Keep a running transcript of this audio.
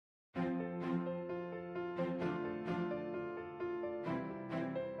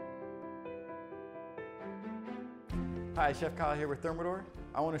Hi, Chef Kyle here with Thermador.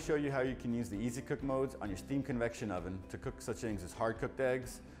 I want to show you how you can use the easy cook modes on your steam convection oven to cook such things as hard cooked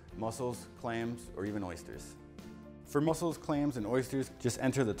eggs, mussels, clams, or even oysters. For mussels, clams, and oysters, just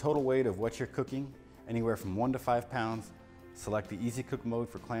enter the total weight of what you're cooking, anywhere from 1 to 5 pounds, select the easy cook mode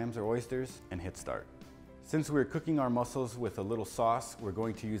for clams or oysters, and hit start. Since we're cooking our mussels with a little sauce, we're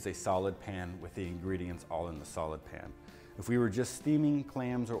going to use a solid pan with the ingredients all in the solid pan. If we were just steaming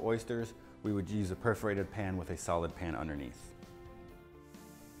clams or oysters, we would use a perforated pan with a solid pan underneath.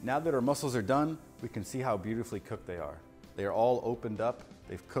 Now that our mussels are done, we can see how beautifully cooked they are. They are all opened up,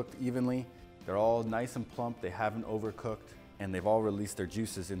 they've cooked evenly, they're all nice and plump, they haven't overcooked, and they've all released their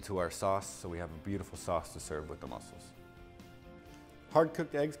juices into our sauce, so we have a beautiful sauce to serve with the mussels.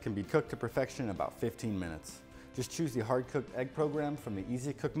 Hard-cooked eggs can be cooked to perfection in about 15 minutes. Just choose the hard-cooked egg program from the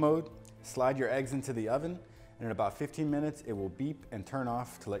easy cook mode, slide your eggs into the oven, and in about 15 minutes it will beep and turn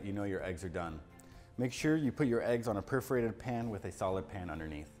off to let you know your eggs are done. Make sure you put your eggs on a perforated pan with a solid pan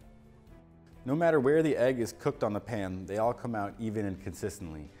underneath. No matter where the egg is cooked on the pan, they all come out even and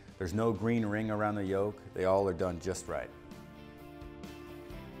consistently. There's no green ring around the yolk, they all are done just right.